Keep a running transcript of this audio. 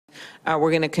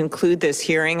We're going to conclude this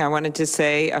hearing. I wanted to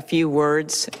say a few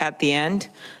words at the end.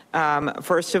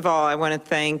 First of all, I want to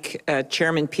thank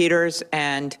Chairman Peters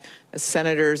and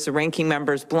Senators, the ranking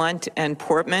members Blunt and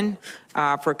Portman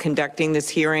for conducting this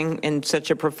hearing in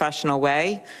such a professional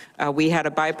way. We had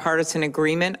a bipartisan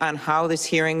agreement on how this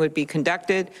hearing would be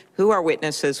conducted, who our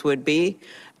witnesses would be,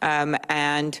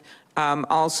 and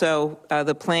also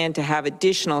the plan to have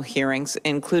additional hearings,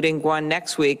 including one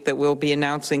next week that we'll be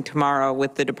announcing tomorrow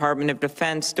with the Department of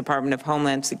Defense, Department of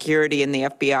Homeland Security, and the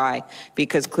FBI,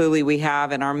 because clearly we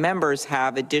have and our members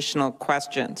have additional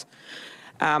questions.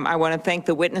 I want to thank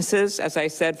the witnesses, as I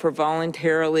said, for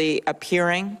voluntarily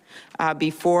appearing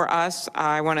before us.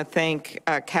 I want to thank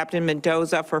Captain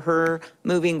Mendoza for her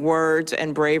moving words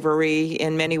and bravery.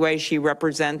 In many ways, she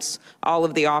represents all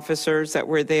of the officers that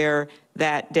were there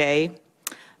that day.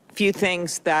 A few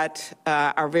things that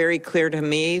are very clear to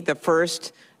me. The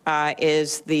first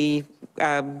is the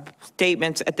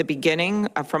statements at the beginning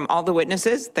from all the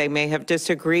witnesses. They may have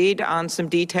disagreed on some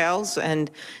details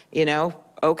and,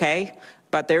 okay.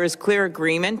 But there is clear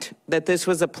agreement that this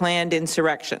was a planned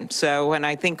insurrection. So, and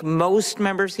I think most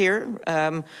members here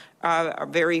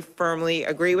very firmly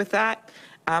agree with that.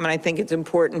 And I think it's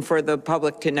important for the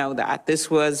public to know that.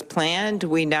 This was planned.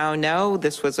 We now know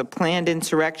this was a planned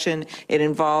insurrection. It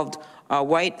involved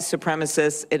white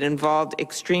supremacists. It involved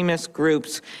extremist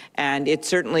groups. And it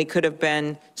certainly could have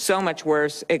been so much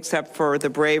worse except for the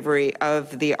bravery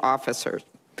of the officers.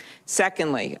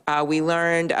 Secondly, we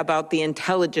learned about the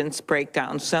intelligence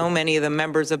breakdown. So many of the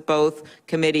members of both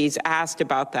committees asked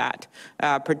about that,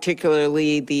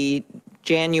 particularly the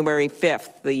January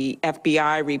 5th, the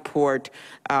FBI report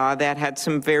that had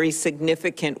some very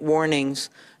significant warnings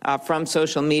from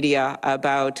social media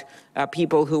about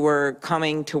people who were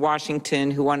coming to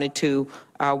Washington who wanted to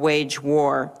wage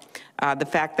war. The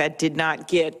fact that did not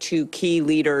get to key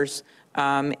leaders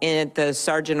in the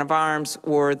Sergeant of Arms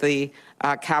or the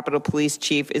Capitol Police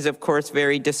Chief is, of course,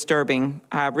 very disturbing,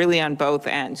 really on both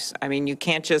ends. I mean, you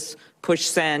can't just push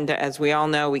send. As we all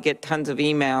know, we get tons of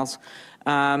emails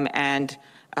and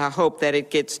hope that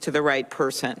it gets to the right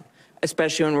person,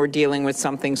 especially when we're dealing with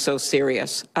something so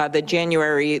serious. The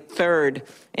January 3rd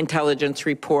intelligence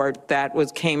report that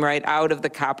came right out of the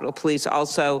Capitol Police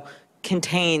also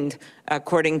contained,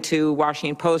 according to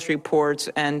Washington Post reports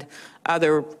and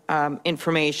other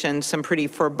information, some pretty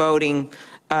foreboding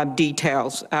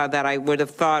details that I would have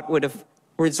thought would have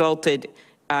resulted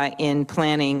in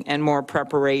planning and more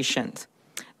preparations.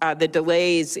 The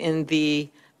delays in the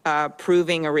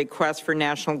approving a request for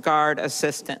National Guard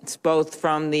assistance, both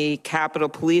from the Capitol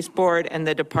Police Board and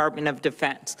the Department of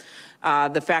Defense.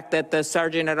 The fact that the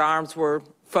Sergeant at Arms were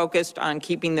focused on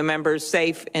keeping the members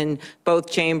safe in both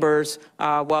chambers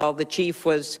while the chief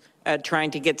was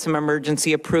trying to get some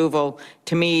emergency approval.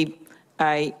 To me,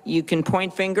 you can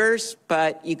point fingers,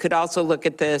 but you could also look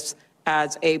at this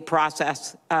as a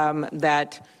process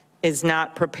that is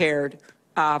not prepared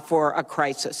for a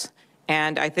crisis.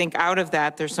 And I think out of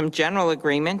that, there's some general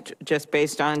agreement, just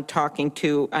based on talking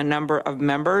to a number of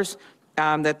members,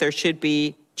 that there should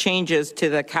be changes to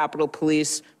the Capitol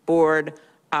Police Board,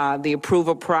 the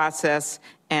approval process,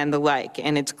 and the like.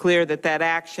 And it's clear that that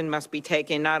action must be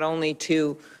taken not only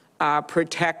to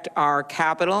protect our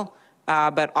Capitol,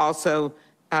 but also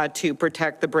to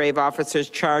protect the brave officers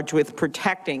charged with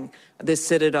protecting the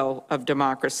citadel of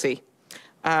democracy.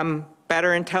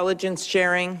 Better intelligence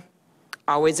sharing,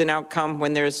 always an outcome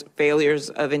when there's failures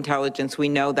of intelligence. We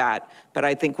know that, but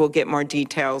I think we'll get more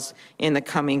details in the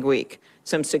coming week.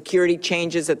 Some security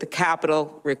changes at the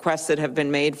Capitol, requests that have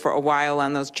been made for a while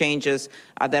on those changes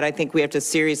that I think we have to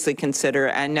seriously consider.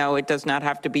 And no, it does not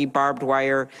have to be barbed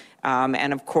wire.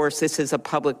 And of course, this is a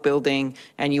public building,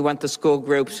 and you want the school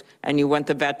groups, and you want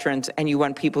the veterans, and you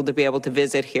want people to be able to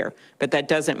visit here. But that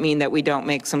doesn't mean that we don't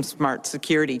make some smart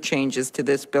security changes to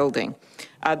this building.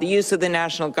 The use of the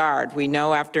National Guard. We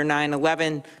know after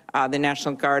 9/11, the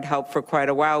National Guard helped for quite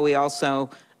a while. We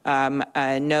also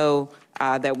know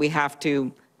that we have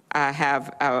to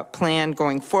have a plan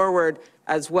going forward,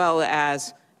 as well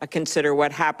as consider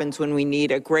what happens when we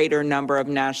need a greater number of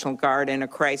National Guard in a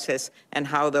crisis and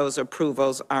how those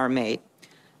approvals are made.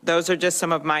 Those are just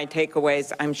some of my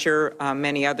takeaways. I'm sure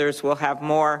many others will have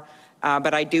more,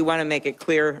 but I do want to make it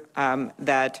clear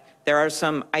that there are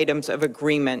some items of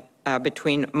agreement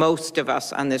between most of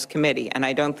us on this committee, and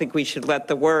I don't think we should let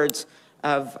the words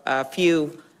of a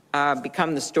few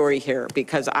become the story here,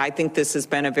 because I think this has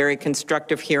been a very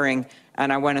constructive hearing,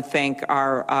 and I want to thank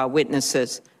our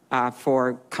witnesses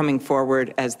for coming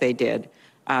forward as they did.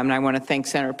 And I want to thank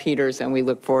Senator Peters, and we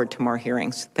look forward to more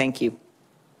hearings. Thank you.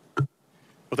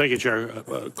 Well, thank you, Chair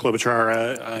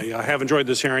Klobuchar. I have enjoyed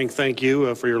this hearing. Thank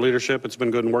you for your leadership. It's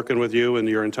been good working with you and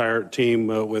your entire team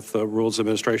with the Rules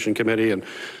Administration Committee. And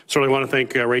certainly want to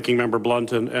thank Ranking Member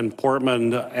Blunt and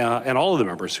Portman and all of the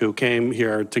members who came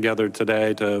here together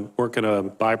today to work in a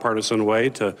bipartisan way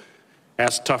to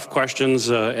ask tough questions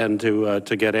and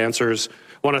to get answers.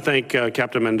 I want to thank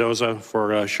Captain Mendoza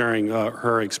for sharing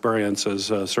her experiences.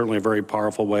 Certainly a very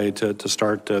powerful way to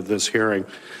start this hearing.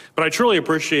 But I truly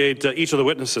appreciate each of the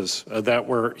witnesses that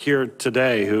were here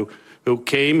today who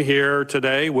came here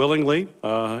today willingly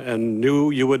and knew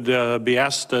you would be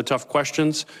asked tough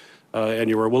questions and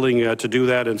you were willing to do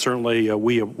that. And certainly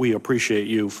we appreciate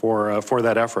you for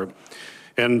that effort.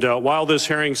 And while this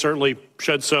hearing certainly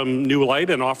shed some new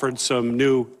light and offered some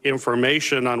new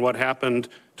information on what happened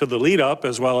to the lead up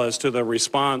as well as to the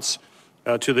response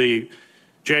to the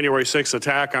January 6th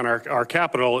attack on our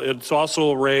Capitol, it's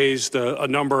also raised a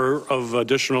number of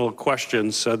additional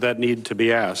questions that need to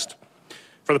be asked.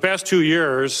 For the past 2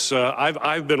 years,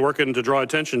 I've been working to draw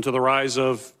attention to the rise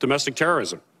of domestic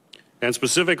terrorism, and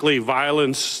specifically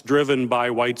violence driven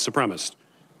by white supremacists.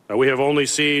 We have only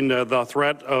seen the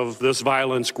threat of this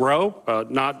violence grow,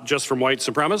 not just from white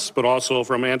supremacists, but also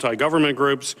from anti-government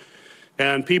groups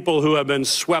and people who have been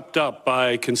swept up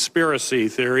by conspiracy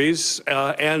theories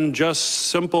and just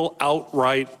simple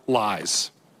outright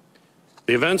lies.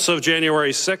 The events of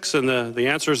January 6th and the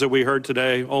answers that we heard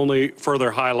today only further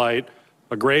highlight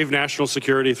a grave national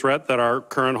security threat that our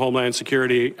current Homeland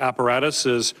Security apparatus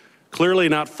is clearly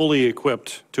not fully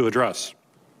equipped to address.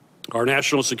 Our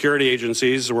national security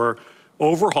agencies were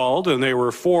overhauled and they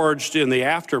were forged in the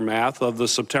aftermath of the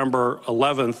September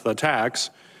 11th attacks.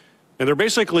 And they're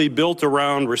basically built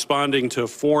around responding to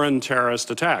foreign terrorist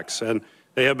attacks. And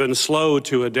they have been slow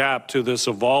to adapt to this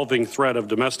evolving threat of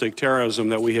domestic terrorism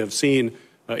that we have seen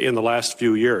in the last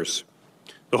few years.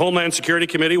 The Homeland Security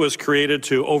Committee was created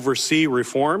to oversee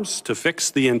reforms to fix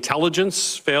the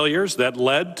intelligence failures that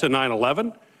led to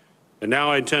 9/11. And now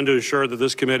I intend to ensure that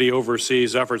this committee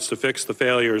oversees efforts to fix the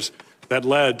failures that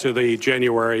led to the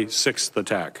January 6th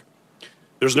attack.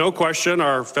 There's no question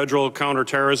our federal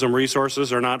counterterrorism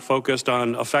resources are not focused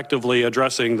on effectively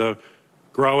addressing the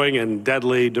growing and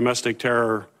deadly domestic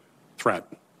terror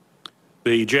threat.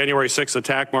 The January 6th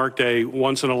attack marked a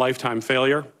once-in-a-lifetime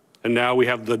failure, and now we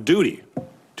have the duty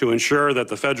to ensure that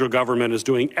the federal government is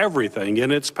doing everything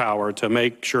in its power to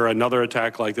make sure another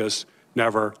attack like this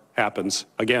never happens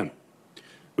again.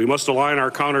 We must align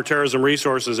our counterterrorism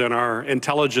resources and our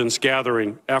intelligence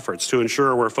gathering efforts to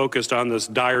ensure we're focused on this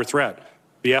dire threat.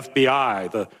 The FBI,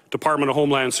 the Department of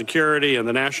Homeland Security, and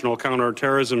the National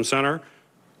Counterterrorism Center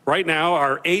right now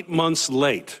are 8 months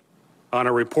late on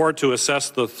a report to assess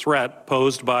the threat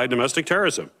posed by domestic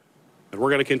terrorism. And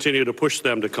we're going to continue to push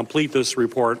them to complete this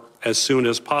report as soon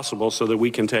as possible so that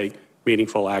we can take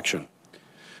meaningful action.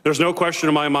 There's no question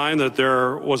in my mind that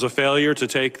there was a failure to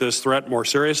take this threat more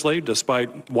seriously,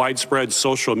 despite widespread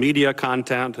social media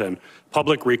content and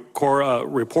public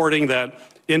reporting that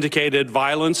indicated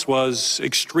violence was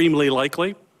extremely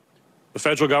likely. The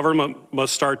federal government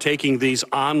must start taking these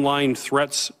online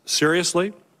threats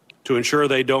seriously to ensure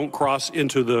they don't cross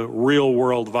into the real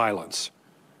world violence.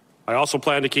 I also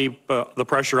plan to keep the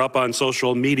pressure up on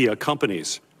social media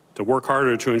companies to work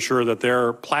harder to ensure that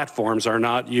their platforms are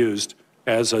not used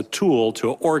as a tool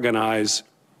to organize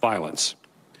violence.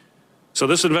 So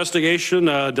this investigation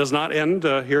does not end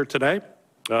here today,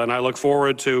 and I look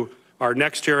forward to our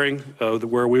next hearing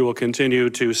where we will continue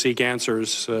to seek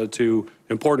answers to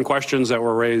important questions that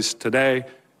were raised today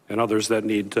and others that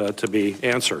need to be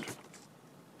answered.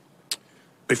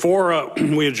 Before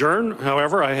we adjourn,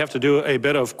 however, I have to do a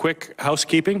bit of quick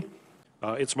housekeeping.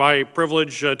 It's my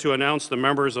privilege to announce the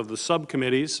members of the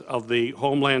subcommittees of the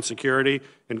Homeland Security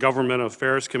and Government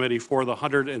Affairs Committee for the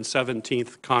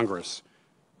 117th Congress.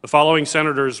 The following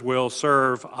senators will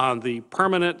serve on the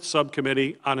Permanent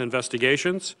Subcommittee on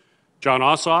Investigations. John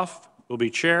Ossoff will be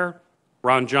chair,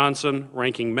 Ron Johnson,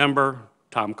 ranking member,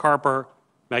 Tom Carper,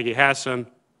 Maggie Hassan,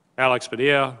 Alex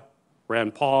Padilla,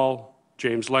 Rand Paul,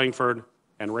 James Langford,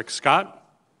 and Rick Scott.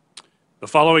 The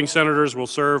following senators will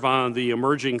serve on the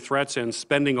Emerging Threats and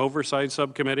Spending Oversight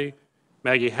Subcommittee.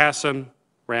 Maggie Hassan,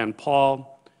 Rand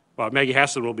Paul. Maggie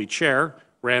Hassan will be chair.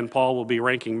 Rand Paul will be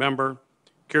ranking member.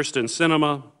 Kirsten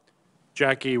Sinema,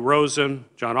 Jackie Rosen,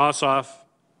 John Ossoff,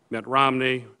 Mitt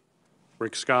Romney,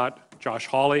 Rick Scott, Josh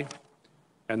Hawley.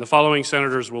 And the following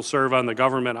senators will serve on the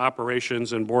Government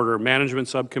Operations and Border Management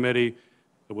Subcommittee.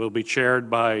 It will be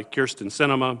chaired by Kirsten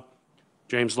Sinema.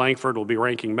 James Langford will be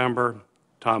ranking member.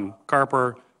 Tom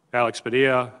Carper, Alex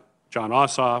Padilla, John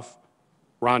Ossoff,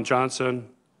 Ron Johnson,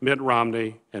 Mitt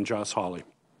Romney, and Josh Hawley.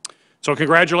 So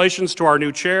congratulations to our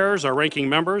new chairs, our ranking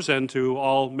members, and to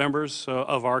all members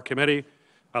of our committee.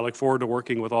 I look forward to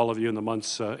working with all of you in the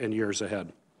months and years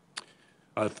ahead.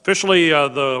 Officially,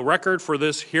 the record for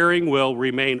this hearing will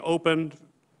remain open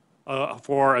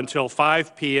for until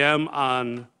 5 p.m.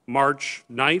 on March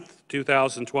 9th,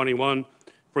 2021,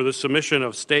 for the submission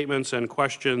of statements and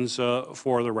questions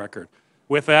for the record.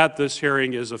 With that, this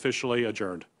hearing is officially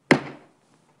adjourned.